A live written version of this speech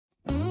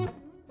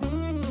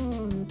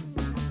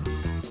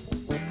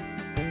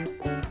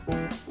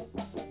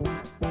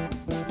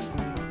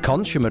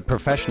Consummate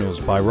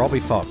Professionals by Robbie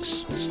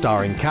Fox,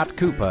 starring Kat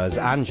Cooper as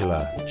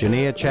Angela,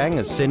 Ginnia Cheng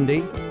as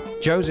Cindy,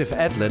 Joseph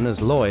Edlin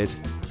as Lloyd,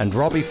 and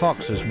Robbie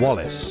Fox as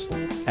Wallace.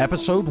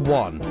 Episode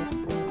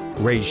 1,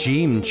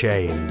 Regime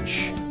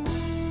Change.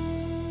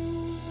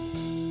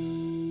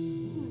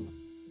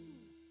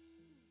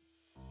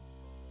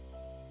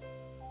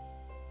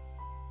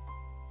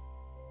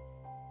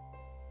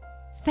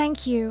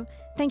 Thank you.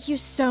 Thank you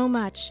so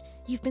much.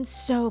 You've been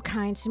so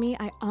kind to me,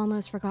 I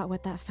almost forgot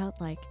what that felt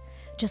like.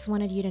 Just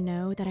wanted you to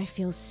know that I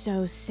feel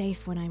so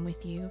safe when I'm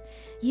with you.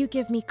 You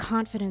give me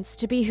confidence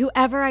to be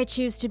whoever I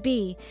choose to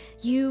be.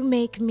 You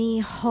make me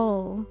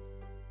whole.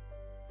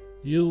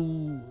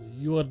 You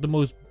are the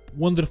most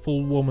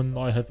wonderful woman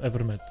I have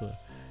ever met.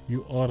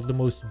 You are the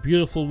most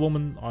beautiful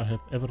woman I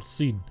have ever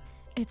seen.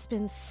 It's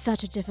been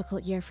such a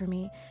difficult year for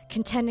me,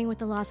 contending with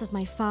the loss of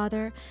my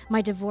father,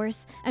 my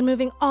divorce, and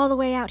moving all the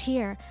way out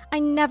here. I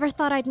never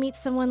thought I'd meet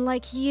someone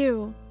like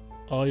you.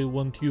 I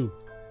want you.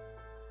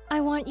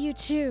 I want you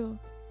too.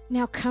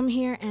 Now come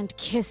here and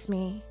kiss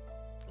me.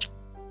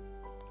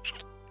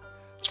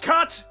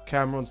 Cut!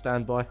 Camera on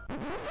standby.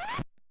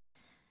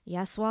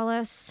 Yes,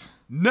 Wallace?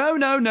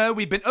 No,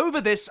 we've been over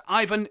this,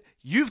 Ivan.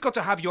 You've got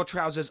to have your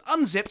trousers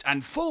unzipped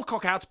and full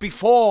cock out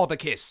before the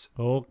kiss.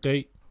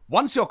 Okay.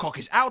 Once your cock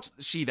is out,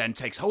 she then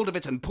takes hold of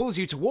it and pulls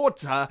you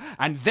towards her,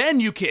 and then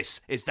you kiss.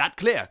 Is that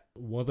clear?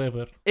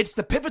 Whatever. It's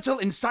the pivotal,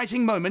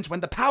 inciting moment when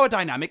the power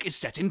dynamic is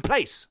set in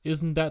place.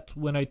 Isn't that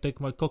when I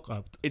take my cock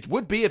out? It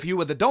would be if you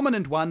were the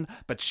dominant one,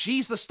 but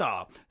she's the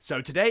star.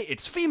 So today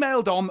it's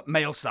female dom,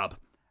 male sub.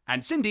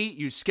 And Cindy,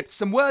 you skipped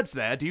some words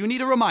there. Do you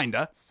need a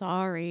reminder?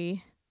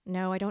 Sorry.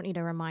 No, I don't need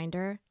a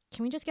reminder.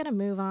 Can we just get a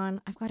move on?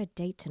 I've got a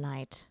date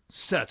tonight.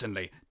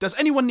 Certainly. Does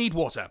anyone need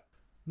water?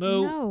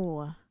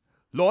 No.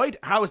 Lloyd,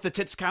 how is the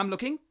tits cam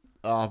looking?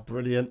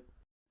 Brilliant.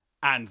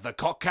 And the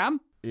cock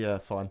cam? Yeah,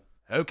 fine.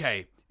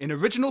 Okay, in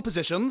original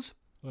positions.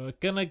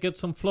 Can I get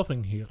some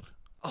fluffing here?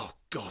 Oh,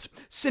 God.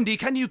 Cindy,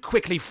 can you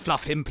quickly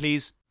fluff him,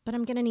 please? But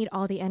I'm gonna need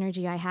all the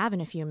energy I have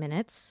in a few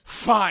minutes.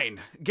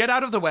 Fine. Get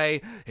out of the way.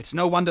 It's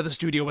no wonder the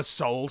studio was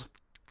sold.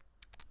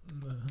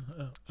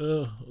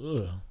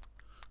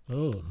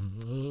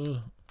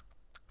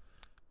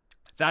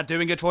 That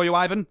doing it for you,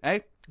 Ivan, eh?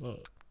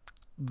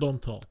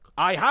 Don't talk.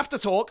 I have to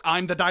talk.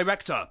 I'm the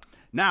director.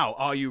 Now,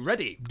 are you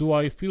ready? Do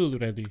I feel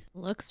ready?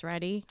 Looks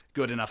ready.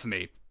 Good enough for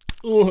me.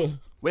 Ugh.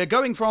 We're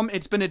going from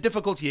it's been a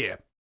difficult year.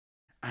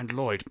 And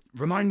Lloyd,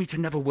 remind me to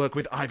never work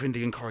with Ivan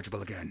the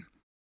Incorrigible again.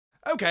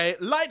 Okay,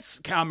 lights,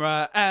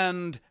 camera,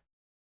 and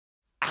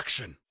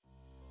action.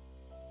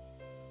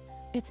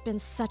 It's been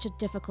such a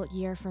difficult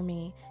year for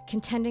me,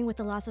 contending with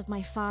the loss of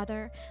my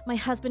father, my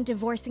husband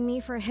divorcing me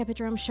for a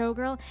hippodrome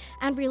showgirl,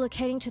 and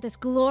relocating to this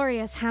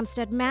glorious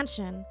Hampstead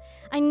mansion.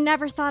 I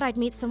never thought I'd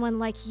meet someone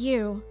like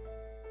you.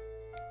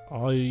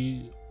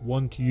 I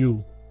want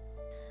you.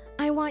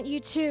 I want you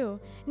too.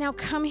 Now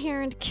come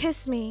here and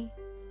kiss me.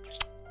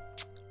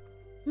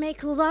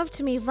 Make love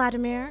to me,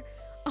 Vladimir.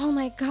 Oh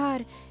my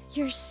God,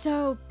 you're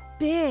so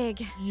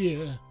big.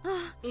 Yeah.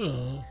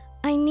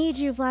 I need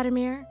you,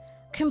 Vladimir.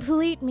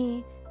 Complete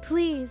me,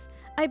 please.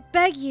 I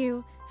beg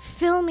you.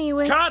 Fill me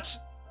with... Cut!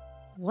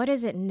 What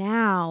is it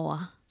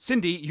now?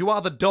 Cindy, you are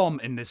the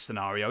dom in this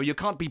scenario. You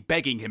can't be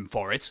begging him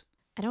for it.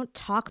 I don't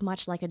talk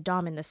much like a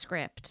dom in the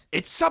script.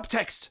 It's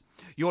subtext.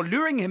 You're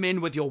luring him in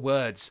with your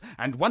words,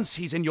 and once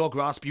he's in your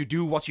grasp, you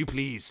do what you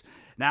please.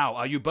 Now,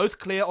 are you both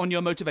clear on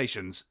your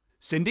motivations?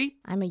 Cindy?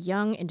 I'm a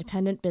young,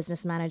 independent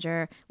business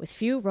manager with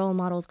few role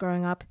models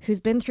growing up who's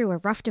been through a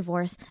rough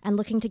divorce and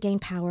looking to gain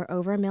power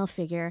over a male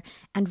figure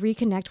and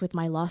reconnect with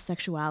my lost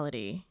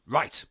sexuality.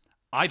 Right.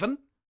 Ivan?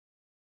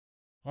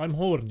 I'm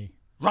horny.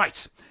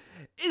 Right.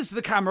 Is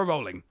the camera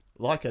rolling?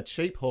 Like a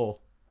cheap whore.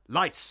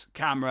 Lights,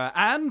 camera,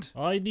 and...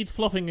 I need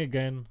fluffing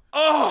again.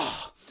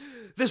 Oh!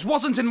 This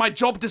wasn't in my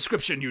job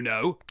description, you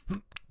know.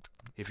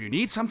 If you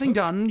need something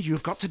done,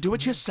 you've got to do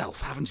it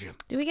yourself, haven't you?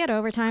 Do we get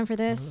overtime for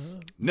this?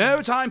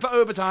 No time for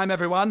overtime,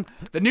 everyone.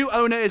 The new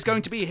owner is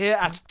going to be here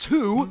at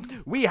 2.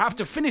 We have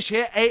to finish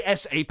here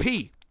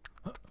ASAP.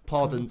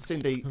 Pardon,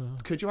 Cindy,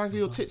 could you angle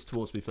your tits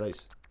towards me,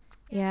 please?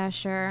 Yeah,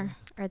 sure.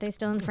 Are they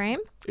still in frame?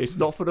 It's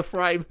not for the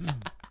frame.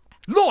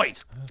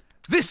 Lloyd!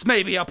 This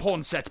may be a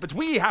porn set, but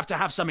we have to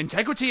have some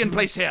integrity in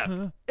place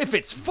here. If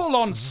it's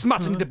full-on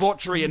smut and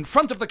debauchery in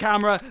front of the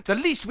camera, the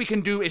least we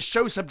can do is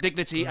show some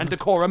dignity and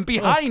decorum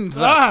behind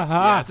the...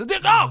 Yes.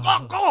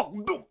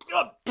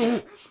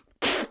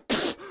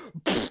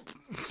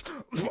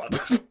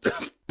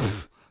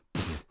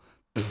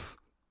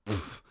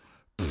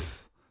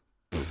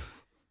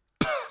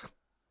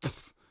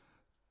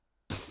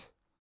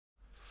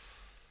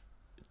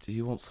 Do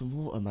you want some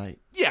water, mate?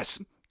 Yes.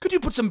 Could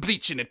you put some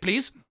bleach in it,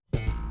 please?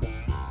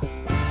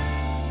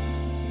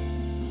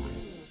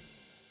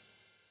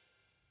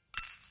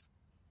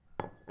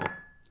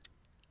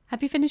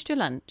 Have you finished your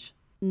lunch?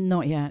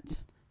 Not yet.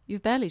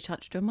 You've barely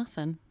touched your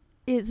muffin.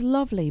 It's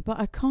lovely, but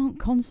I can't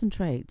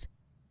concentrate.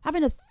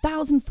 Having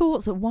 1,000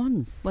 thoughts at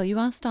once. Well, you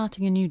are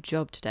starting a new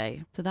job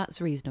today, so that's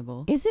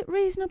reasonable. Is it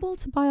reasonable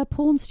to buy a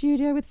porn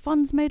studio with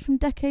funds made from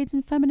decades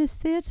in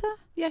feminist theatre?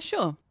 Yeah,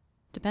 sure.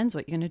 Depends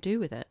what you're going to do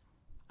with it.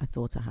 I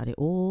thought I had it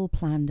all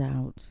planned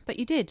out. But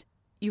you did.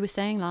 You were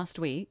saying last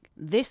week,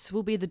 this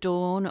will be the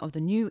dawn of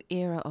the new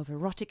era of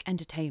erotic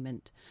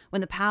entertainment,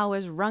 when the power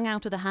is wrung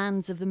out of the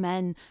hands of the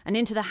men and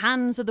into the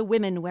hands of the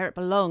women where it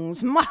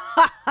belongs.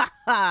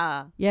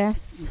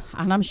 Yes,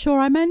 and I'm sure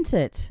I meant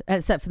it,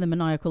 except for the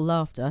maniacal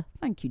laughter.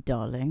 Thank you,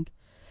 darling.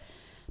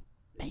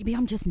 Maybe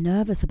I'm just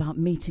nervous about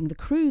meeting the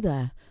crew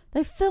there.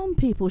 They film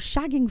people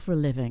shagging for a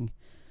living.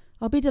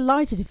 I'll be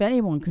delighted if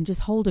anyone can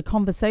just hold a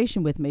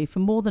conversation with me for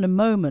more than a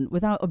moment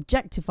without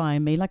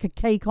objectifying me like a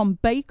cake on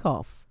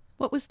bake-off.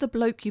 What was the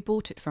bloke you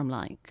bought it from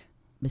like?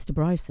 Mr.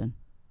 Bryson.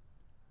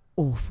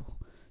 Awful.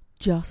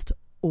 Just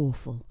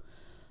awful.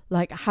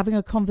 Like having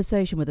a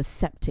conversation with a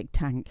septic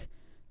tank.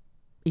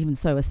 Even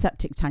so, a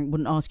septic tank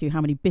wouldn't ask you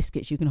how many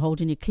biscuits you can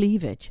hold in your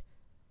cleavage.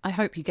 I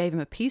hope you gave him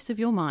a piece of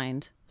your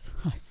mind.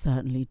 I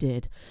certainly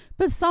did.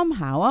 But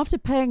somehow, after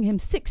paying him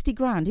 60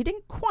 grand, he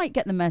didn't quite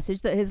get the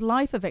message that his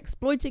life of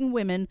exploiting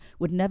women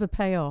would never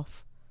pay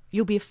off.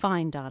 You'll be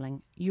fine,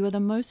 darling. You are the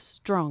most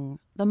strong,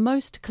 the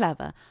most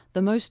clever,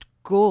 the most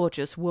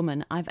gorgeous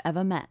woman I've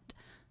ever met.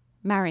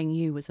 Marrying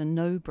you was a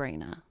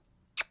no-brainer.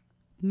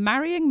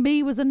 Marrying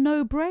me was a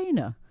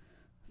no-brainer.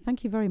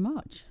 Thank you very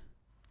much.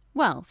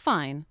 Well,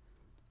 fine.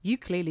 You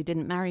clearly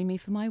didn't marry me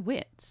for my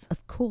wits.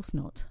 Of course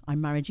not. I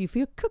married you for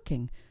your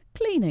cooking,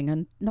 cleaning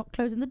and not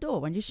closing the door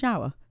when you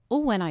shower.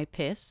 Or when I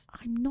piss.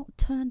 I'm not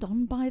turned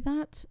on by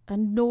that,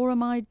 and nor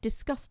am I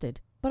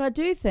disgusted. But I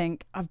do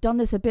think I've done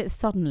this a bit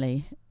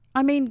suddenly.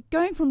 I mean,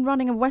 going from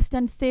running a West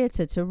End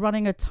theatre to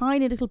running a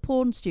tiny little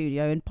porn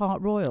studio in Park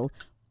Royal.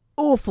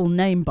 Awful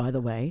name, by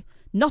the way.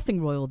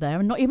 Nothing royal there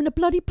and not even a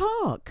bloody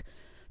park.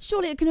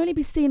 Surely it can only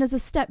be seen as a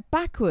step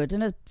backward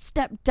and a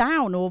step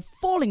down or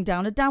falling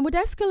down a downward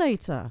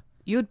escalator.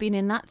 You'd been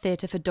in that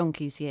theatre for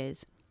donkey's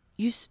years.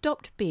 You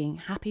stopped being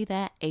happy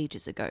there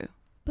ages ago.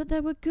 But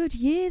there were good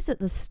years at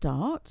the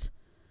start.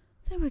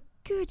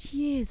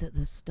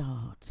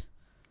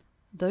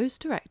 Those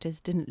directors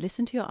didn't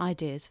listen to your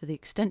ideas for the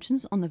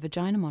extensions on the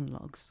vagina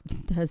monologues.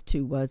 There's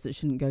two words that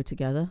shouldn't go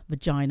together,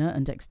 vagina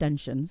and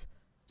extensions.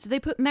 So they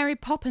put Mary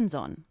Poppins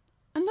on.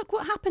 And look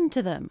what happened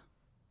to them.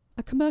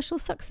 A commercial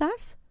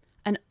success?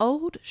 An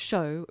old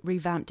show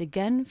revamped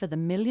again for the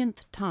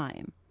millionth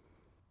time.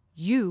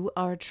 You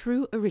are a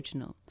true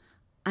original.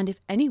 And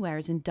if anywhere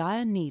is in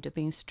dire need of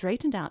being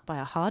straightened out by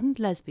a hardened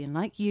lesbian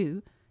like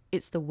you,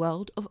 it's the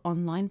world of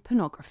online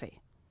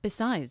pornography.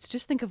 Besides,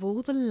 just think of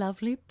all the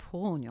lovely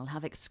porn you'll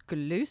have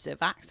exclusive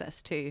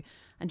access to,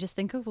 and just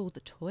think of all the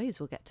toys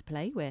we'll get to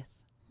play with.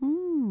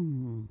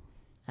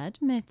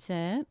 Admit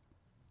it.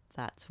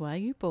 That's why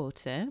you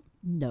bought it.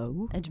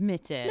 No.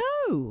 Admit it.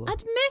 No.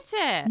 Admit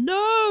it.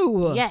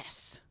 No.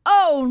 Yes.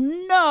 Oh,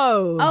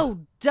 no. Oh,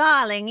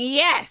 darling,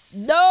 yes.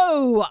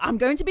 No. I'm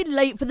going to be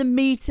late for the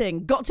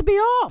meeting. Got to be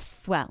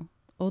off. Well,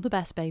 all the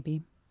best,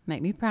 baby.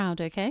 Make me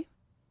proud, okay?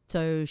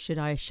 So, should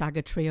I shag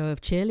a trio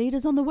of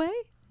cheerleaders on the way?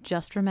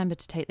 Just remember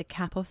to take the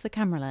cap off the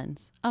camera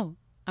lens. Oh,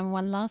 and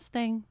one last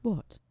thing.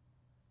 What?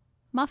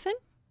 Muffin?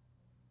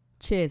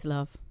 Cheers,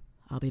 love.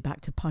 I'll be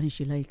back to punish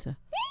you later.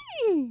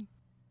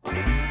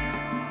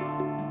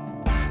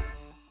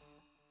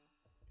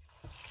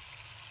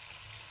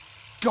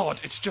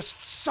 God, it's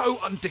just so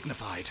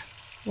undignified.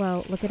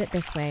 Well, look at it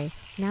this way.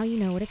 Now you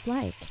know what it's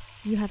like.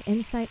 You have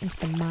insight into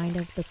the mind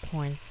of the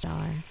porn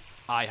star.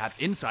 I have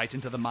insight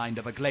into the mind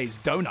of a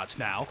glazed donut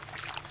now.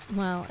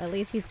 Well, at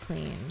least he's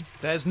clean.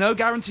 There's no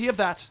guarantee of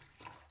that.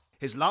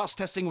 His last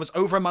testing was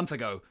over a month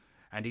ago,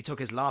 and he took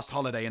his last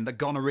holiday in the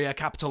gonorrhea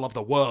capital of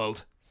the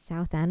world.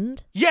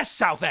 Southend? Yes,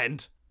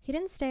 Southend! He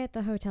didn't stay at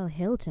the Hotel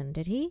Hilton,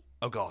 did he?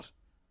 Oh, God.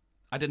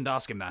 I didn't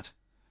ask him that.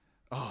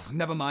 Oh,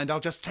 never mind, I'll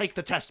just take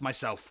the test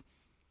myself.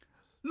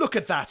 Look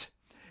at that!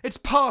 It's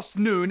past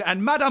noon,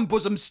 and Madame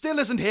Bosom still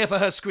isn't here for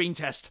her screen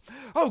test.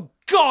 Oh,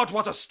 God,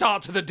 what a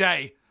start to the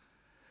day!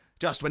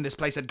 Just when this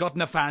place had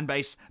gotten a fan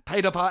base,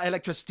 paid off our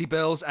electricity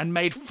bills, and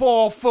made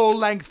 4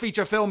 full-length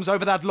feature films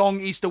over that long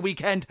Easter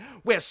weekend,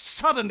 we're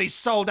suddenly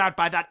sold out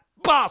by that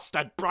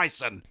bastard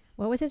Bryson.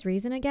 What was his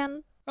reason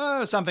again?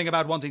 Something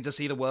about wanting to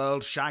see the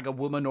world, shag a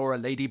woman or a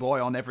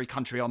ladyboy on every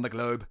country on the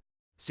globe.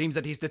 Seems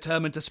that he's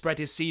determined to spread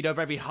his seed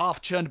over every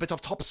half-churned bit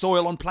of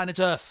topsoil on planet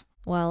Earth.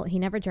 Well, he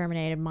never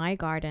germinated my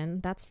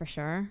garden, that's for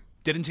sure.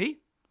 Didn't he?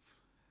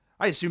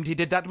 I assumed he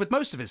did that with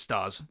most of his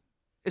stars.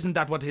 Isn't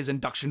that what his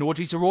induction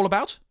orgies are all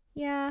about?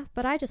 Yeah,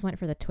 but I just went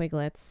for the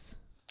twiglets.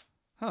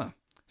 Huh.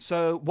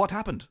 So, what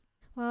happened?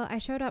 Well, I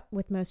showed up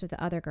with most of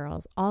the other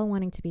girls, all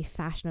wanting to be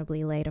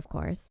fashionably late, of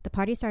course. The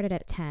party started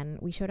at 10,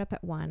 we showed up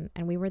at 1,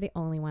 and we were the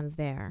only ones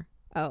there.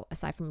 Oh,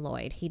 aside from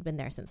Lloyd, he'd been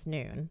there since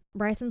noon.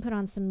 Bryson put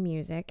on some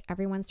music,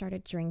 everyone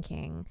started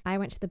drinking. I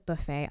went to the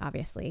buffet,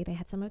 obviously. They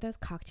had some of those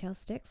cocktail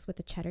sticks with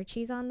the cheddar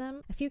cheese on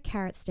them, a few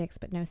carrot sticks,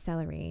 but no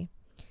celery.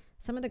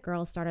 Some of the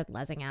girls started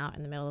lezzing out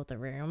in the middle of the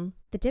room.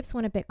 The dips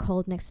went a bit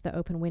cold next to the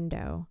open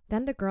window.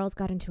 Then the girls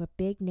got into a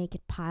big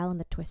naked pile on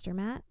the twister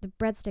mat. The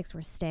breadsticks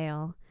were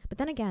stale. But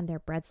then again, they're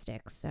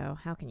breadsticks, so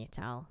how can you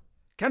tell?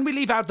 Can we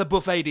leave out the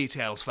buffet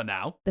details for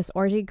now? This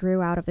orgy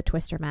grew out of the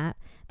twister mat.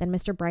 Then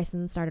Mr.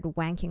 Bryson started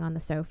wanking on the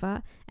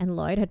sofa, and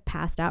Lloyd had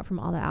passed out from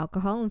all the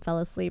alcohol and fell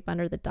asleep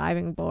under the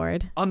diving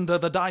board. Under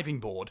the diving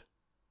board?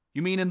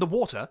 You mean in the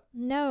water?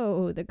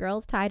 No, the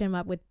girls tied him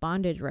up with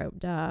bondage rope,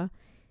 duh.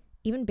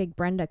 Even Big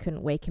Brenda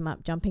couldn't wake him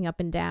up, jumping up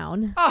and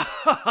down.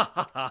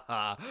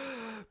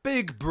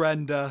 Big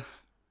Brenda.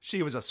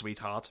 She was a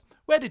sweetheart.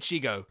 Where did she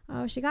go?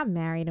 Oh, she got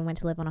married and went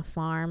to live on a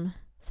farm.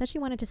 Said she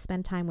wanted to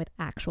spend time with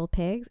actual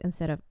pigs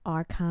instead of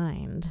our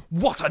kind.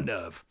 What a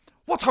nerve!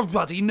 What a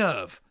ruddy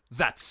nerve!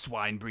 That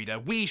swine breeder,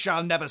 we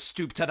shall never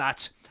stoop to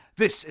that.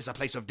 This is a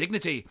place of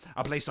dignity,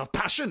 a place of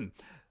passion.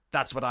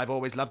 That's what I've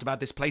always loved about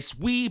this place.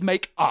 We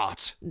make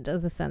art.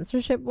 Does the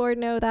censorship board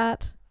know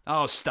that?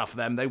 Oh, stuff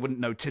them. They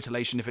wouldn't know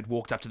titillation if it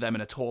walked up to them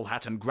in a tall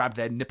hat and grabbed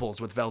their nipples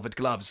with velvet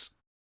gloves.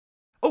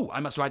 Oh, I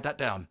must write that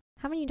down.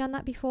 Haven't you done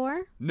that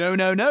before? No,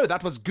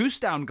 that was goose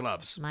down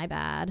gloves. My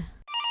bad.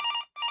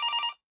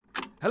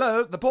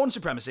 Hello, the Porn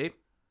Supremacy.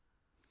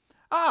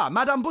 Ah,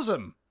 Madame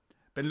Bosom.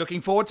 Been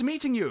looking forward to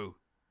meeting you.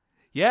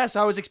 Yes,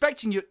 I was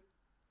expecting you.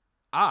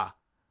 Ah,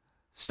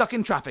 stuck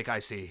in traffic, I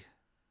see.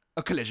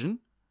 A collision?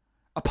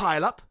 A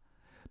pile-up?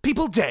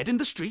 People dead in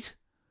the street?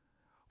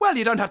 Well,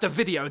 you don't have to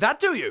video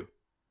that, do you?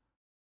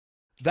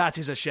 That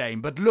is a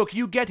shame, but look,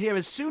 you get here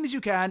as soon as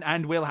you can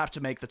and we'll have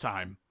to make the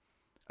time.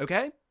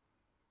 Okay?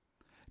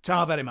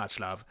 Ta very much,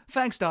 love.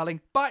 Thanks, darling.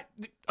 Bye.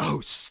 Oh,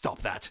 stop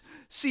that.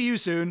 See you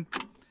soon.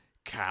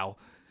 Cow.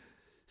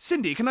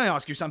 Cindy, can I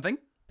ask you something?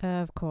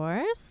 Of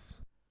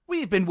course.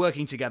 We've been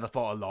working together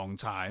for a long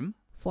time.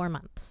 4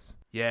 months.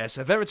 Yes,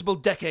 a veritable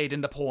decade in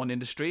the porn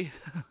industry.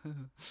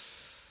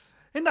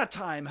 In that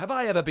time, have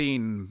I ever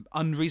been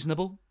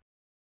unreasonable?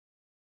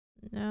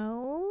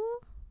 No.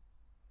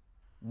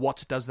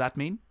 What does that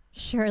mean?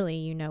 Surely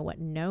you know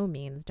what no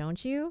means,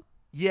 don't you?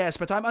 Yes,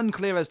 but I'm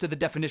unclear as to the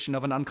definition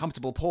of an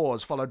uncomfortable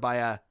pause followed by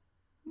a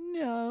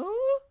no.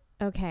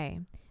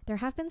 Okay, there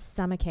have been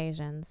some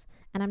occasions,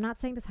 and I'm not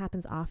saying this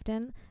happens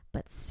often,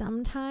 but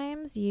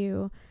sometimes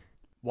you...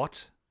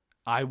 What?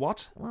 I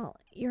what? Well,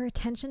 your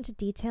attention to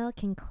detail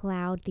can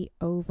cloud the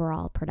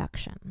overall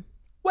production.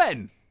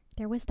 When?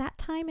 There was that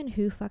time in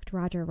Who Fucked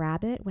Roger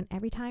Rabbit when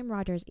every time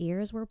Roger's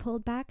ears were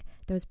pulled back,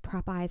 those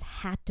prop eyes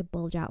had to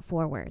bulge out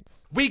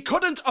forwards. We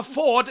couldn't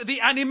afford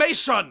the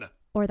animation!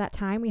 Or that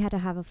time we had to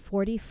have a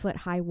 40-foot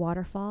high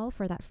waterfall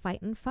for that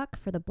fight and fuck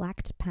for the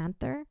Black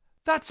Panther.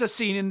 That's a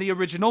scene in the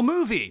original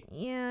movie.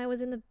 Yeah, it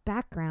was in the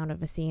background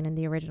of a scene in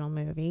the original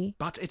movie.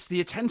 But it's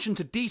the attention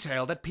to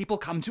detail that people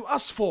come to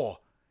us for.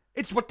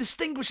 It's what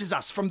distinguishes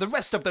us from the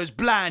rest of those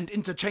bland,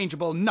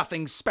 interchangeable,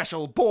 nothing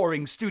special,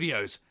 boring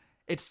studios.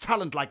 It's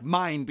talent like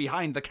mine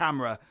behind the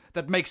camera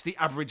that makes the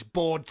average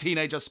bored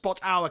teenager spot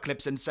our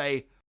clips and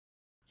say,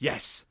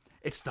 yes,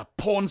 it's the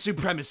Porn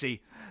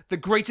Supremacy, the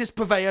greatest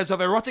purveyors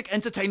of erotic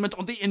entertainment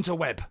on the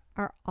interweb.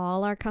 Are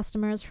all our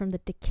customers from the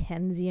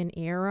Dickensian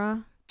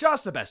era?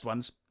 Just the best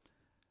ones.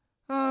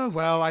 Oh,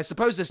 well, I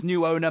suppose this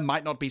new owner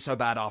might not be so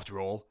bad after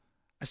all.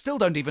 I still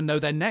don't even know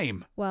their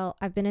name. Well,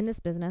 I've been in this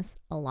business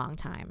a long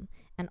time,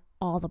 and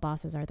all the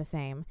bosses are the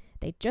same.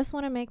 They just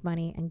want to make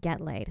money and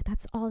get laid.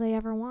 That's all they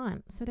ever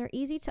want, so they're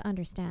easy to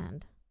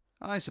understand.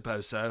 I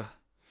suppose so.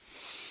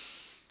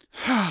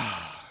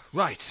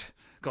 Right.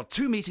 Got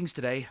 2 meetings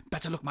today.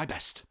 Better look my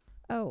best.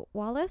 Oh,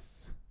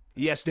 Wallace?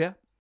 Yes, dear?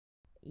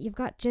 You've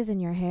got jizz in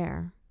your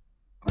hair.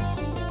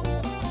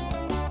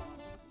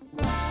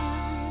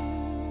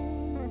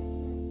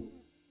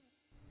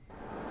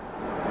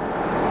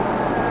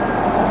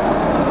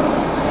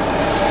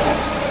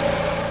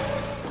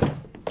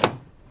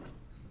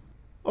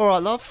 All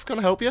right, love. Can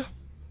I help you?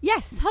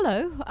 Yes,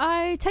 hello.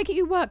 I take it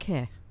you work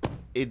here.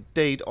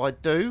 Indeed, I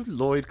do.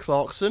 Lloyd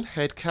Clarkson,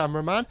 head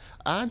cameraman,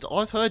 and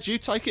I've heard you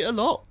take it a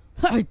lot.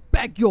 I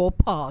beg your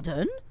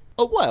pardon?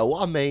 Well,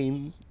 I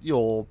mean,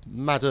 you're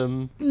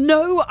Madam...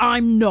 No,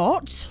 I'm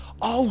not.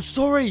 Oh,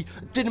 sorry.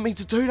 Didn't mean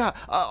to do that.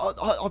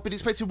 I've been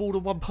expecting more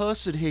than one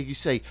person here, you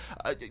see.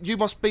 You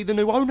must be the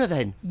new owner,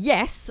 then.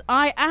 Yes,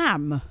 I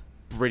am.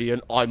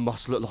 Brilliant. I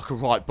must look like a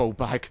right ball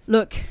bag.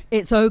 Look,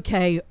 it's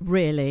okay,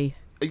 really.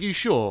 Are you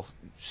sure?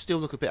 Still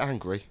look a bit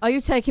angry. Are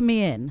you taking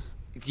me in?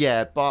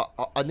 Yeah, but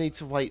I need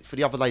to wait for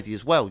the other lady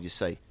as well, you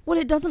see. Well,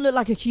 it doesn't look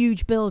like a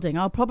huge building.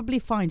 I'll probably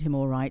find him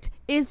all right.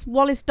 Is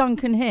Wallace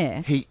Duncan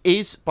here? He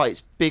is, but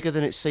it's bigger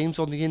than it seems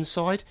on the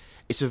inside.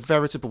 It's a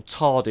veritable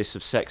TARDIS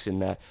of sex in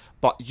there.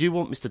 But you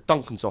want Mr.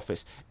 Duncan's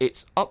office.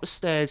 It's up the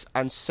stairs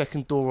and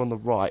second door on the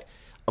right.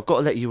 I've got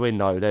to let you in,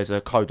 though. There's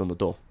a code on the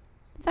door.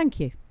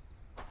 Thank you.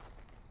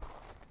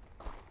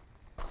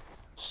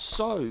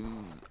 So,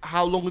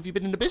 how long have you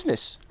been in the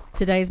business?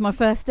 Today's my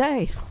first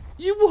day.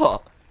 You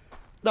what?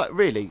 No,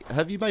 really,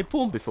 have you made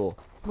porn before?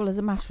 Well, as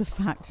a matter of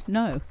fact,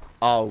 no.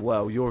 Oh,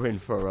 well, you're in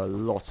for a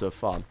lot of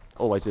fun.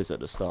 Always is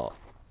at the start.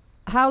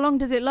 How long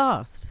does it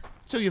last?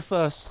 Till your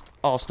first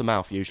arse to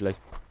mouth, usually.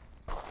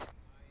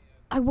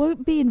 I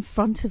won't be in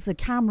front of the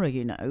camera,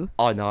 you know.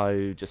 I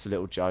know, just a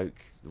little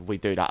joke. We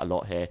do that a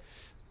lot here.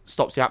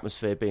 Stops the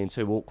atmosphere being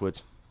too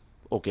awkward.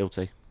 Or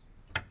guilty.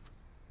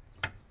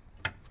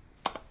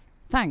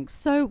 Thanks.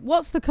 So,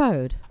 what's the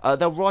code?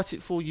 They'll write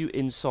it for you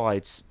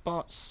inside,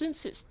 but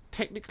since it's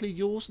technically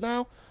yours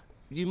now,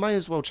 you may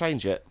as well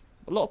change it.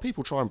 A lot of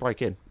people try and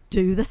break in.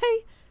 Do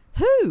they?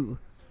 Who?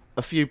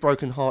 A few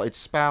broken-hearted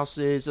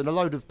spouses and a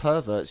load of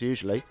perverts,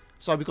 usually.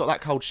 So we've got that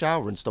cold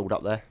shower installed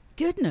up there.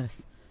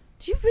 Goodness.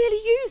 Do you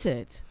really use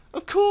it?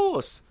 Of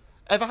course!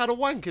 Ever had a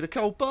wank in a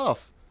cold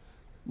bath?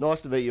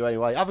 Nice to meet you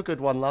anyway. Have a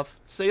good one, love.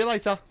 See you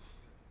later.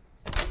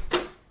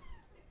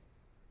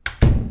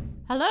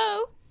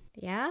 Hello?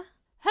 Yeah?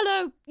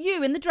 Hello,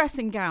 you in the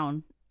dressing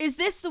gown. Is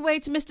this the way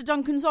to Mr.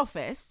 Duncan's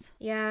office?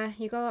 Yeah,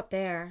 you go up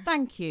there.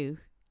 Thank you.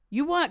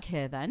 You work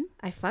here then?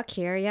 I fuck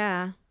here,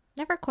 yeah.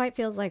 Never quite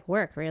feels like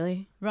work,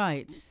 really.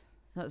 Right.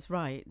 That's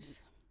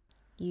right.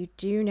 You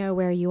do know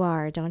where you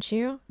are, don't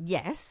you?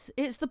 Yes,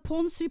 it's the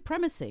pawn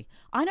supremacy.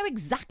 I know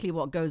exactly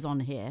what goes on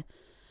here.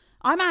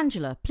 I'm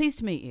Angela. Pleased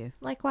to meet you.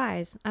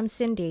 Likewise, I'm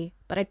Cindy,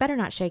 but I'd better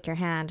not shake your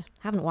hand.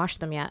 Haven't washed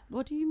them yet.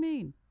 What do you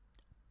mean?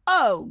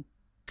 Oh,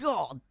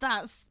 God,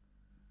 that's...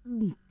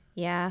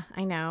 Yeah,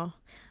 I know.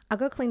 I'll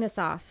go clean this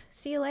off.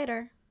 See you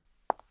later.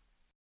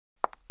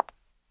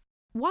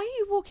 Why are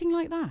you walking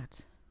like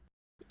that?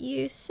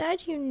 You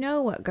said you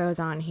know what goes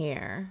on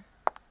here.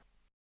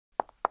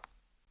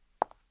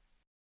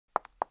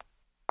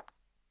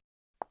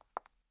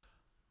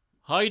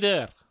 Hi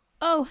there.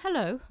 Oh,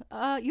 hello.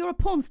 You're a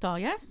porn star,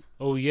 yes?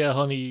 Oh yeah,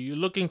 honey, you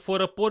looking for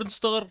a porn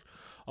star?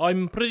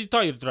 I'm pretty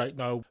tired right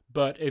now,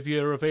 but if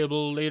you're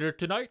available later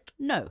tonight...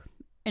 No.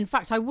 In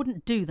fact, I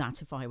wouldn't do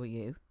that if I were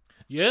you.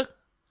 Yeah?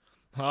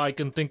 I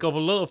can think of a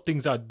lot of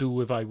things I'd do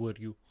if I were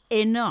you.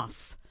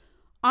 Enough.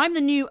 I'm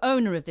the new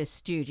owner of this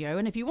studio,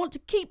 and if you want to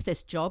keep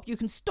this job, you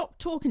can stop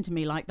talking to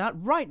me like that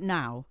right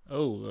now.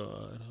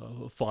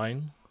 Oh,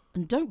 fine.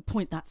 And don't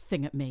point that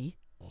thing at me.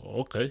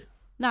 Okay.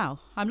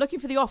 Now, I'm looking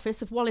for the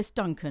office of Wallace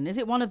Duncan. Is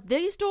it one of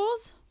these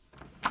doors?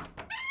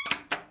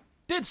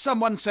 Did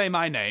someone say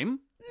my name?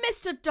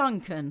 Mr.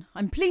 Duncan,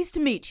 I'm pleased to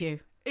meet you.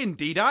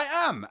 Indeed I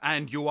am,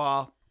 and you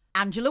are...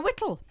 Angela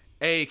Whittle.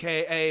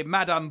 A.K.A.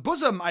 Madame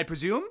Bosom, I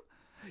presume?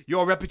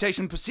 Your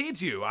reputation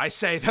precedes you. I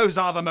say those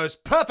are the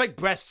most perfect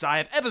breasts I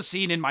have ever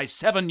seen in my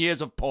 7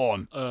 years of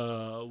porn.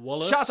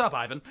 Wallace? Shut up,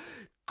 Ivan.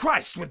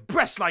 Christ, with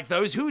breasts like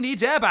those, who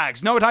needs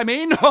airbags? Know what I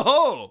mean? Ho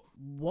ho!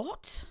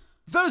 What?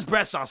 Those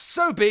breasts are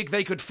so big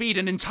they could feed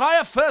an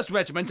entire 1st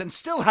Regiment and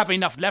still have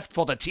enough left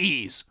for the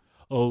teas.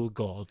 Oh,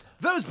 God.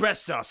 Those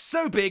breasts are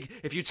so big,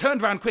 if you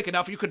turned round quick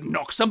enough, you could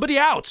knock somebody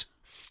out.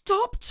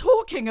 Stop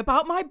talking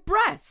about my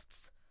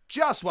breasts!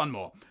 Just one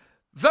more.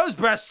 Those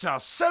breasts are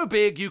so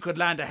big you could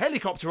land a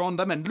helicopter on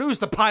them and lose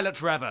the pilot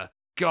forever.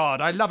 God,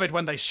 I love it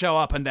when they show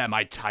up and they're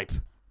my type.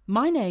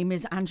 My name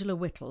is Angela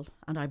Whittle,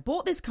 and I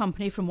bought this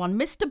company from one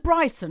Mr.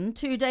 Bryson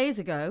 2 days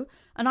ago,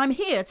 and I'm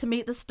here to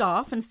meet the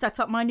staff and set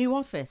up my new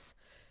office.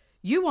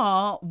 You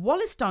are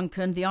Wallace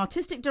Duncan, the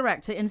artistic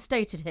director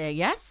instated here,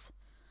 yes?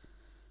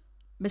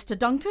 Mr.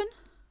 Duncan?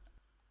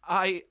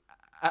 I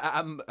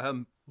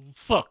am,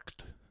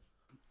 Fucked.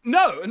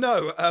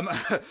 No,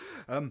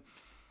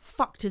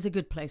 Fucked is a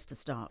good place to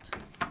start.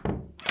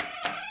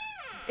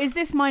 Is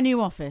this my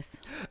new office?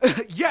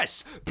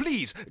 Yes,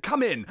 please,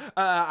 come in.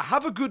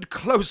 Have a good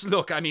close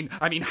look. I mean,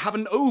 have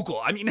an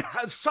ogle.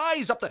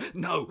 Size up the...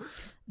 No.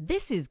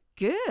 This is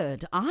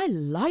good. I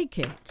like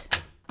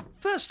it.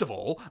 First of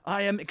all,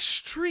 I am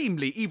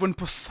extremely, even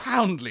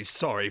profoundly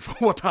sorry for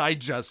what I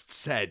just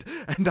said,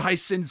 and I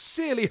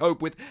sincerely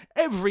hope with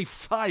every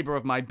fibre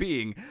of my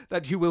being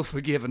that you will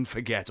forgive and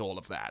forget all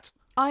of that.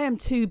 I am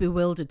too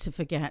bewildered to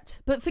forget,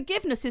 but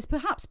forgiveness is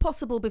perhaps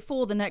possible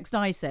before the next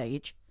ice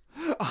age.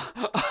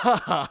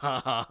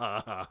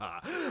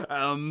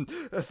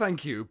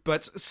 Thank you.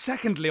 But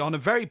secondly, on a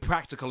very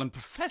practical and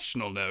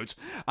professional note,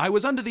 I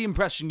was under the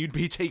impression you'd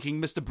be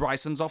taking Mr.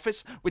 Bryson's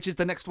office, which is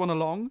the next one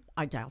along.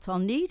 I doubt I'll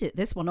need it.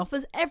 This one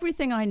offers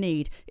everything I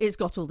need. It's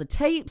got all the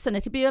tapes, and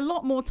it'll be a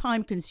lot more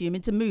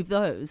time-consuming to move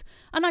those.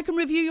 And I can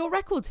review your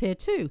records here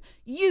too.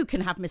 You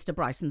can have Mr.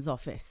 Bryson's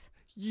office.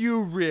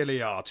 You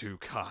really are too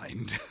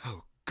kind.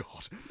 Oh,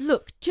 God.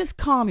 Look, just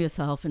calm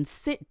yourself and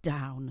sit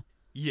down.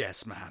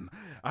 Yes, ma'am.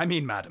 I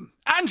mean, madam.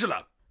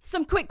 Angela!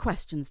 Some quick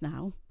questions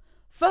now.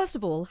 First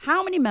of all,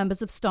 how many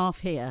members of staff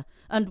here?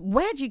 And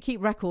where do you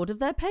keep record of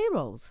their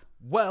payrolls?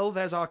 Well,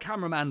 there's our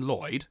cameraman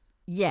Lloyd.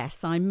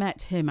 Yes, I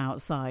met him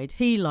outside.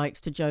 He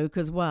likes to joke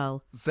as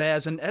well.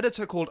 There's an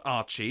editor called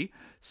Archie.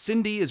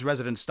 Cindy is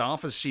resident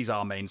staff as she's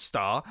our main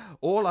star.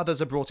 All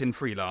others are brought in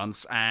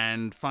freelance.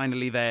 And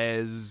finally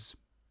there's...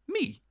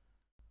 me.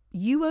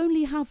 You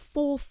only have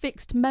 4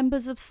 fixed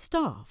members of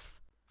staff?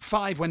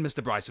 5 when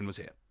Mr. Bryson was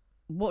here.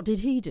 What did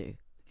he do?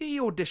 He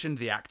auditioned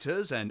the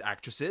actors and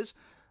actresses,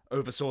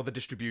 oversaw the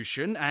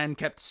distribution, and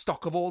kept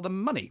stock of all the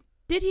money.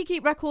 Did he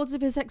keep records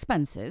of his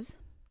expenses?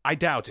 I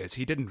doubt it.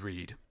 He didn't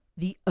read.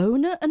 The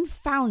owner and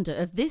founder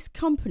of this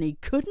company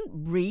couldn't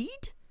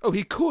read? Oh,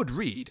 he could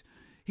read.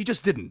 He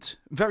just didn't.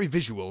 Very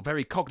visual,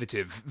 very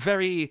cognitive,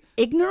 very...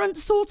 ignorant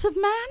sort of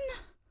man?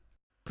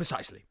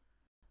 Precisely.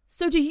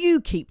 So do you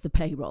keep the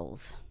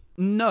payrolls?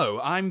 No,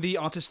 I'm the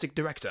artistic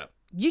director.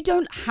 You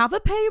don't have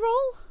a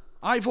payroll?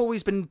 I've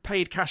always been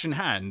paid cash in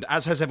hand,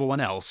 as has everyone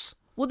else.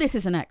 Well, this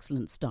is an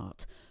excellent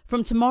start.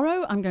 From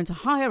tomorrow, I'm going to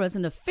hire as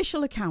an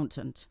official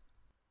accountant.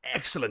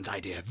 Excellent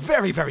idea.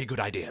 Very, very good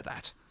idea,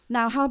 that.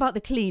 Now, how about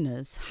the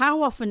cleaners?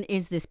 How often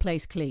is this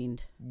place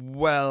cleaned?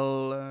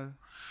 Well,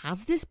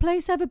 Has this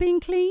place ever been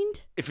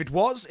cleaned? if it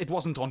was, it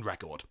wasn't on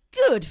record.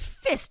 Good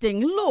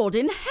fisting Lord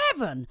in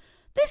heaven!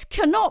 This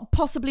cannot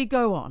possibly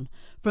go on.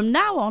 From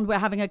now on, we're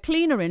having a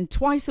cleaner in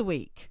twice a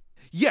week.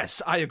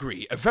 Yes, I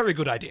agree. A very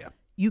good idea.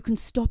 You can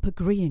stop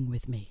agreeing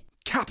with me.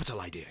 Capital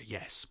idea,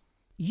 yes.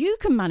 You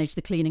can manage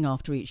the cleaning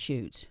after each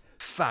shoot.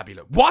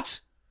 Fabulous.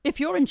 What? If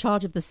you're in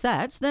charge of the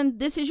set, then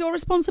this is your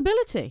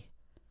responsibility.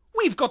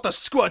 We've got the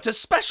Squirter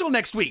special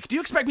next week. Do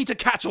you expect me to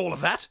catch all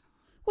of that?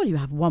 Well, you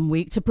have 1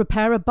 week to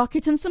prepare a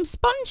bucket and some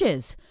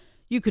sponges.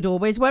 You could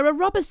always wear a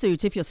rubber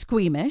suit if you're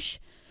squeamish.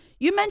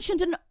 You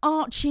mentioned an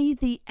Archie,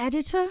 the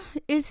editor.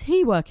 Is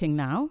he working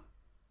now?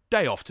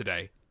 Day off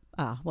today.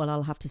 Ah, well,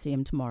 I'll have to see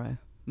him tomorrow.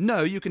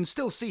 No, you can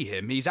still see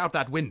him. He's out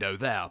that window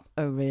there.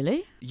 Oh,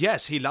 really?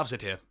 Yes, he loves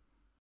it here.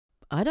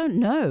 I don't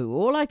know.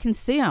 All I can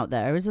see out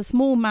there is a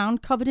small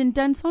mound covered in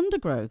dense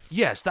undergrowth.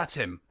 Yes, that's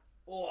him.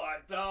 All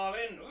right,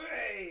 darling.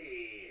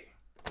 Hey.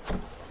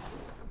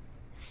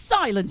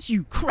 Silence,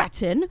 you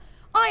cretin!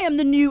 I am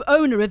the new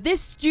owner of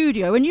this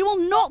studio and you will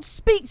not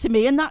speak to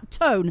me in that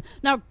tone.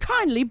 Now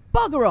kindly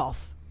bugger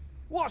off.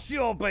 What's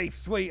your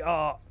beef,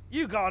 sweetheart?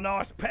 You got a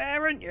nice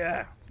pair, ain't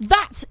you?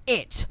 That's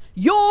it.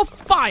 You're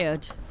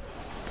fired.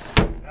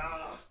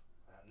 Ah,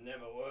 that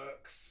never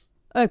works.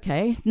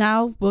 Okay,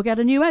 now we'll get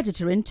a new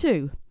editor in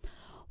too.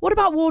 What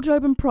about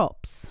wardrobe and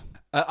props?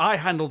 I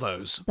handle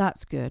those.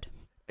 That's good.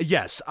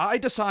 Yes, I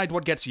decide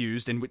what gets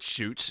used in which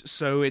shoot,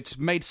 so it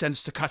made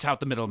sense to cut out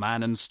the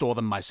middleman and store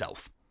them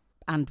myself.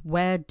 And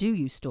where do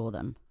you store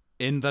them?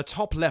 In the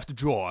top left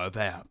drawer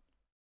there.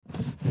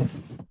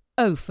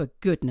 Oh, for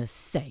goodness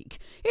sake.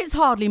 It's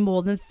hardly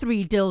more than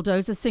 3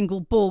 dildos, a single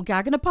ball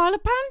gag and a pile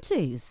of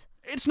panties.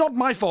 It's not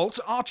my fault.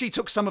 Archie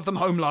took some of them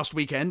home last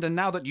weekend, and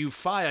now that you've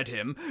fired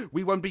him,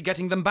 we won't be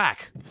getting them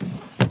back.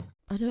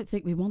 I don't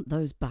think we want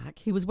those back.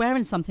 He was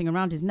wearing something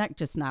around his neck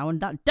just now, and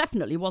that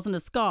definitely wasn't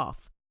a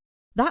scarf.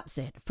 That's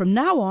it. From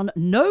now on,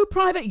 no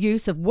private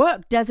use of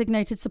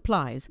work-designated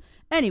supplies.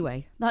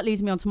 Anyway, that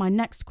leads me on to my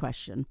next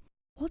question.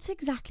 What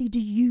exactly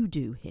do you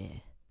do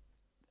here?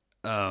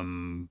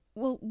 Well,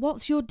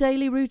 what's your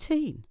daily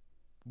routine?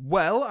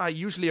 Well, I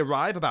usually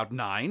arrive about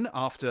 9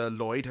 after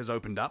Lloyd has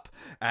opened up,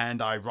 and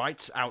I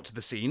write out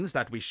the scenes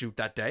that we shoot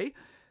that day.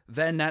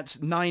 Then at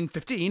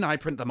 9:15 I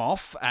print them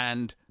off,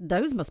 and...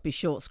 Those must be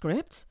short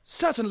scripts.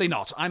 Certainly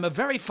not. I'm a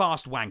very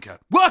fast wanker.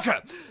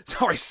 Worker!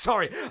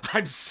 Sorry.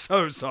 I'm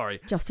so sorry.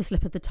 Just a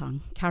slip of the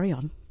tongue. Carry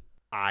on.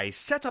 I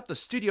set up the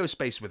studio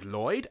space with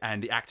Lloyd,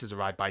 and the actors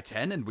arrive by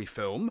 10, and we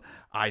film.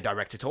 I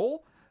direct it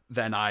all.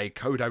 Then I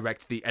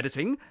co-direct the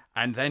editing,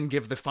 and then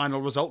give the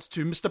final results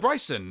to Mr.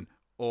 Bryson.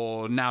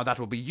 Or now that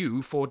will be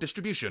you for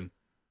distribution.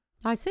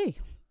 I see.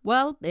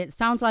 Well, it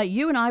sounds like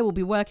you and I will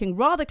be working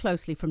rather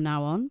closely from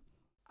now on.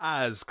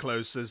 As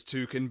close as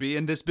two can be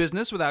in this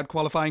business without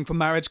qualifying for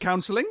marriage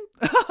counselling.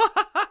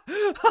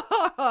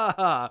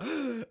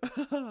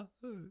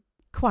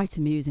 Quite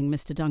amusing,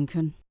 Mr.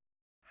 Duncan.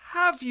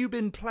 Have you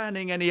been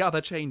planning any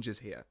other changes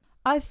here?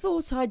 I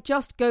thought I'd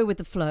just go with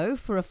the flow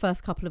for a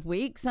first couple of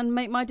weeks and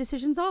make my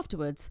decisions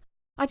afterwards.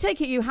 I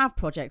take it you have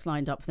projects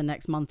lined up for the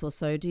next month or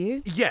so, do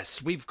you?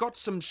 Yes, we've got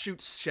some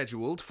shoots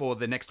scheduled for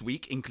the next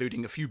week,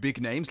 including a few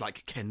big names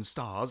like Ken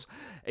Stars,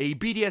 a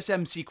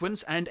BDSM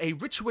sequence, and a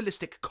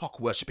ritualistic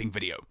cock-worshipping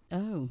video.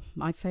 Oh,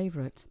 my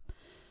favourite.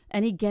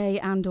 Any gay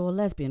and or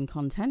lesbian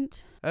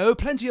content? Oh,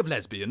 plenty of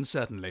lesbians,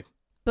 certainly.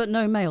 But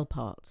no male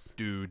parts?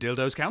 Do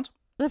dildos count?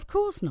 Of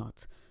course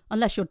not.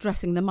 Unless you're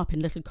dressing them up in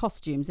little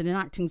costumes and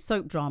enacting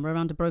soap drama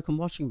around a broken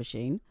washing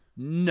machine.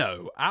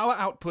 No, our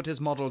output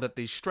is modelled at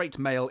the straight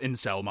male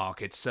incel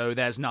market, so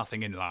there's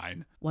nothing in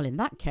line. Well, in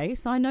that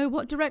case, I know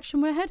what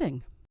direction we're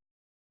heading.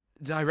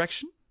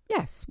 Direction?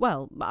 Yes,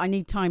 well, I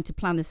need time to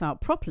plan this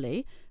out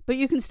properly, but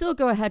you can still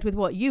go ahead with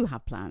what you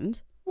have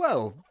planned.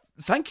 Well,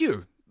 thank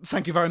you.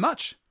 Thank you very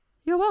much.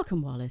 You're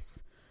welcome,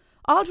 Wallace.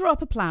 I'll draw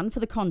up a plan for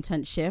the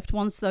content shift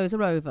once those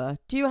are over.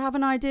 Do you have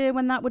an idea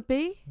when that would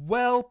be?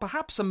 Well,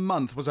 perhaps a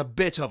month was a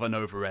bit of an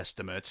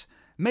overestimate.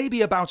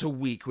 Maybe about a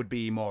week would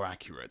be more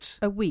accurate.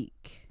 A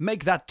week?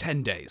 Make that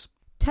 10 days.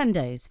 10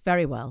 days,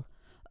 very well.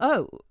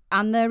 Oh,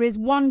 and there is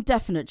one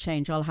definite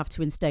change I'll have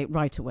to instate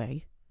right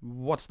away.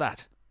 What's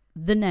that?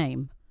 The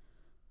name.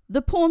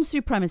 The Porn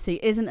Supremacy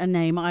isn't a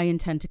name I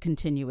intend to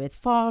continue with.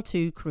 Far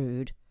too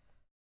crude.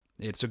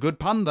 It's a good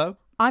pun, though.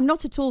 I'm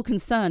not at all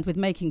concerned with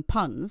making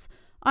puns.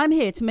 I'm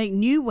here to make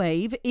new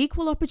wave,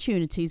 equal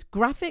opportunities,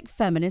 graphic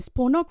feminist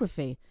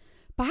pornography.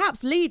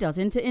 Perhaps lead us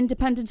into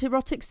independent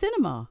erotic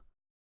cinema.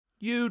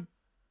 You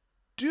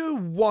do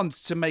want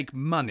to make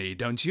money,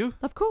 don't you?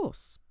 Of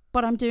course,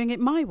 but I'm doing it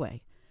my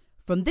way.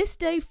 From this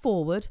day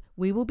forward,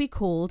 we will be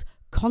called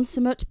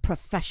Consummate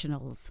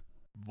Professionals.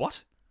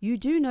 What? You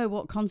do know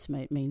what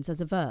consummate means as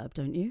a verb,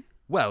 don't you?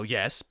 Well,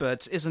 yes,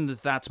 but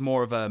isn't that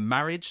more of a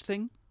marriage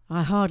thing?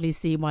 I hardly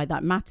see why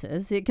that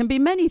matters. It can be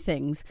many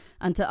things,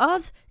 and to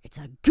us, it's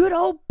a good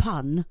old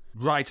pun.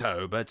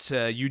 Righto, but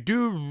you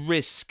do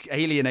risk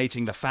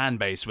alienating the fan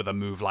base with a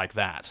move like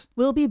that.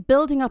 We'll be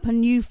building up a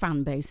new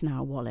fan base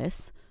now,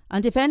 Wallace.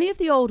 And if any of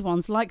the old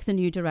ones like the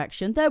new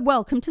direction, they're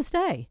welcome to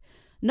stay.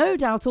 No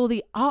doubt all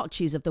the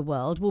Archies of the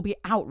world will be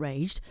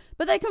outraged,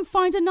 but they can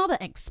find another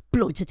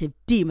exploitative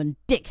demon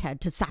dickhead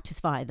to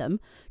satisfy them.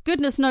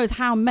 Goodness knows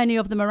how many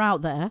of them are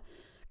out there.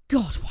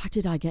 God, why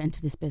did I get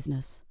into this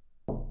business?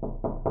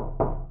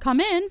 Come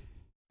in.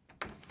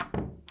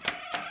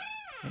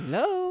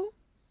 Hello,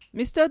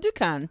 Mr.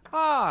 Duncan.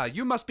 Ah,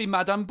 you must be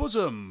Madame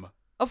Bosom.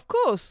 Of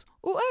course.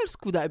 Who else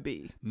could I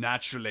be?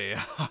 Naturally.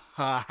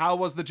 How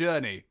was the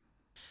journey?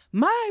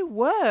 My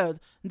word,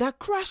 that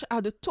crash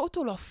had a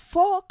total of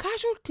 4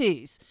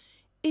 casualties.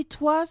 It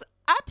was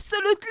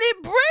absolutely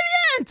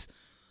brilliant.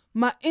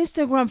 My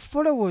Instagram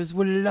followers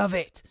will love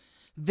it.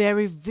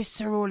 Very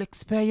visceral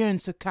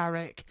experience,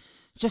 Carrick.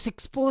 Just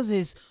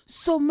exposes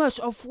so much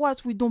of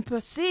what we don't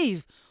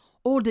perceive.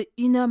 All the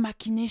inner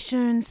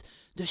machinations,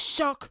 the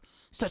shock,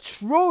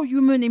 such raw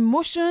human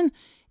emotion.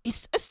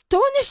 It's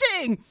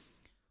astonishing.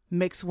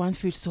 Makes one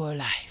feel so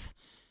alive.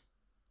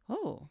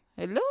 Oh,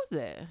 hello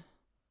there.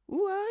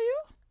 Who are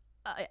you?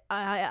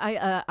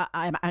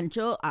 I'm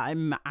Angel.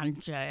 I'm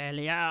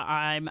Angelia.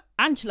 I'm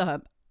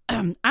Angela.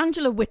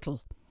 Angela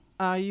Whittle.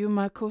 Are you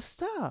my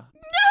co-star?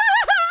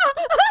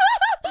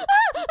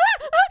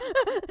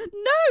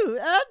 No,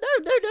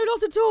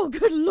 not at all.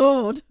 Good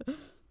Lord.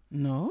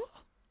 No?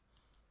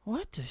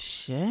 What a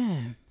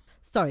shame.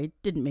 Sorry,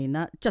 didn't mean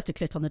that. Just a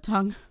clit on the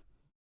tongue.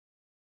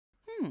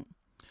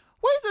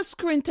 Where's the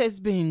screen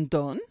test being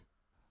done?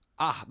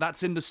 Ah,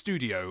 that's in the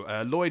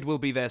studio. Lloyd will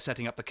be there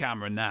setting up the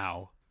camera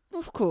now.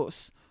 Of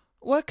course.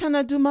 Where can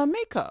I do my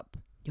makeup?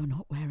 You're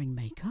not wearing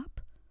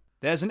makeup?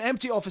 There's an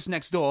empty office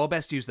next door.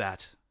 Best use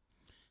that.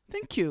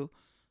 Thank you.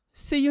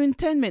 See you in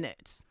 10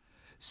 minutes.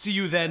 See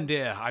you then,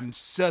 dear. I'm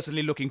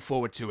certainly looking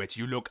forward to it.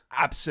 You look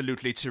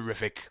absolutely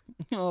terrific.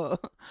 Oh,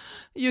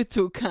 you're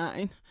too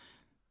kind.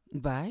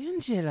 Bye,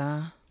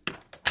 Angela.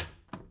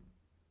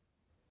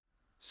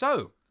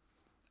 So,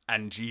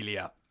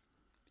 Angelia,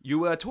 you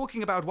were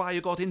talking about why you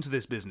got into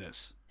this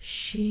business.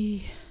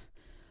 She...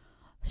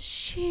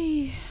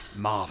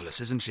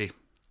 Marvellous, isn't she?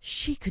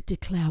 She could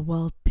declare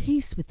world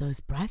peace with those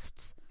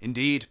breasts.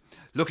 Indeed.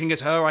 Looking at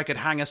her, I could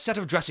hang a set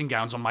of dressing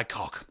gowns on my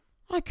cock.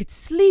 I could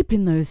sleep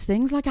in those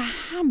things like a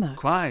hammer.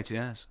 Quite,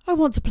 yes. I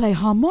want to play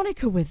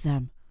harmonica with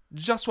them.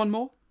 Just one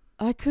more?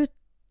 I could...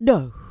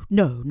 No.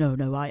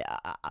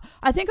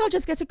 I think I'll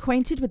just get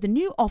acquainted with the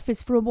new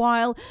office for a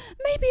while.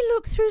 Maybe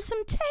look through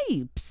some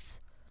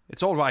tapes.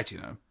 It's all right, you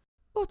know.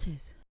 What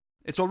is?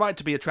 It's all right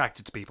to be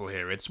attracted to people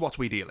here. It's what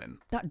we deal in.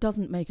 That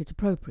doesn't make it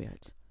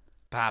appropriate.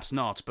 Perhaps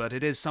not, but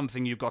it is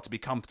something you've got to be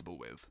comfortable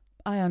with.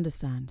 I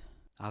understand.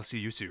 I'll see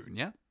you soon,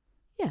 yeah?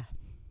 Yeah.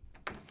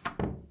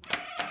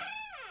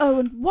 Oh,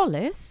 and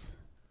Wallace?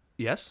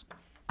 Yes?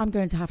 I'm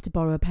going to have to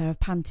borrow a pair of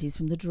panties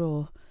from the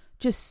drawer.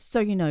 Just so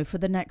you know, for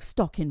the next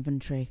stock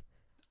inventory.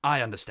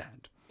 I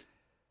understand.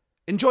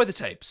 Enjoy the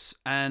tapes,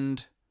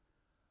 and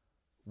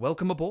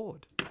welcome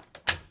aboard.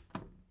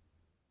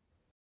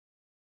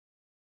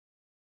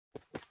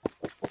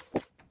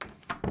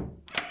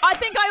 I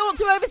think I ought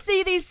to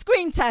oversee these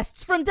screen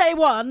tests from day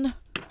one.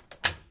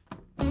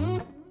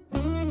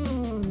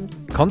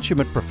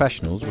 Consummate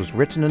Professionals was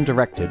written and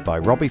directed by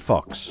Robbie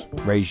Fox.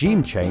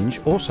 Regime Change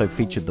also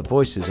featured the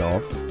voices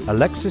of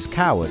Alexis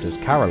Coward as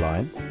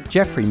Caroline,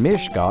 Jeffrey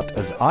Meersschaert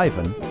as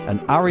Ivan,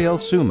 and Arielle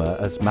Souma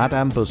as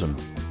Madame Bosom.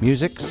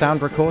 Music,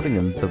 sound recording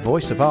and the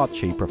voice of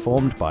Archie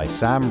performed by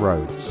Sam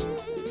Rhodes.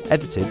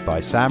 Edited by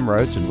Sam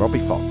Rhodes and Robbie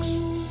Fox.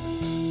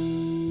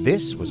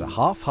 This was a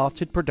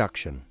half-hearted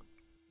production.